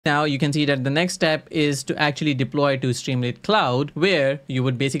Now you can see that the next step is to actually deploy to Streamlit Cloud, where you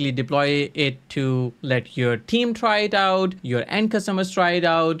would basically deploy it to let your team try it out, your end customers try it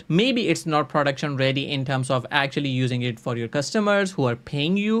out. Maybe it's not production ready in terms of actually using it for your customers who are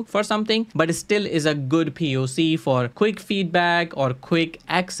paying you for something, but it still is a good POC for quick feedback or quick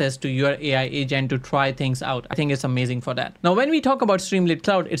access to your AI agent to try things out. I think it's amazing for that. Now, when we talk about Streamlit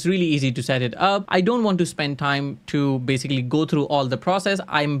Cloud, it's really easy to set it up. I don't want to spend time to basically go through all the process.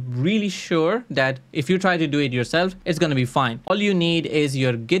 I'm really sure that if you try to do it yourself, it's going to be fine. All you need is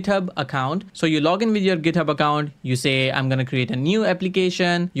your GitHub account. So you log in with your GitHub account, you say, I'm going to create a new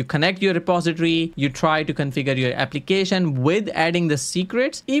application, you connect your repository, you try to configure your application with adding the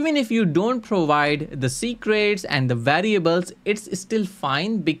secrets. Even if you don't provide the secrets and the variables, it's still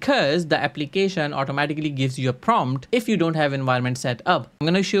fine because the application automatically gives you a prompt if you don't have environment set up. I'm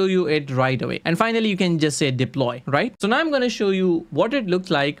going to show you it right away. And finally, you can just say deploy, right? So now I'm going to show you what it looks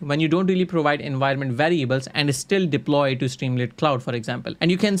like when you don't really provide environment variables and still deploy to Streamlit Cloud, for example. And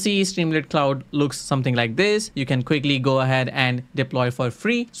you can see Streamlit Cloud looks something like this. You can quickly go ahead and deploy for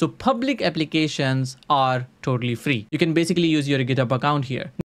free. So public applications are totally free. You can basically use your GitHub account here.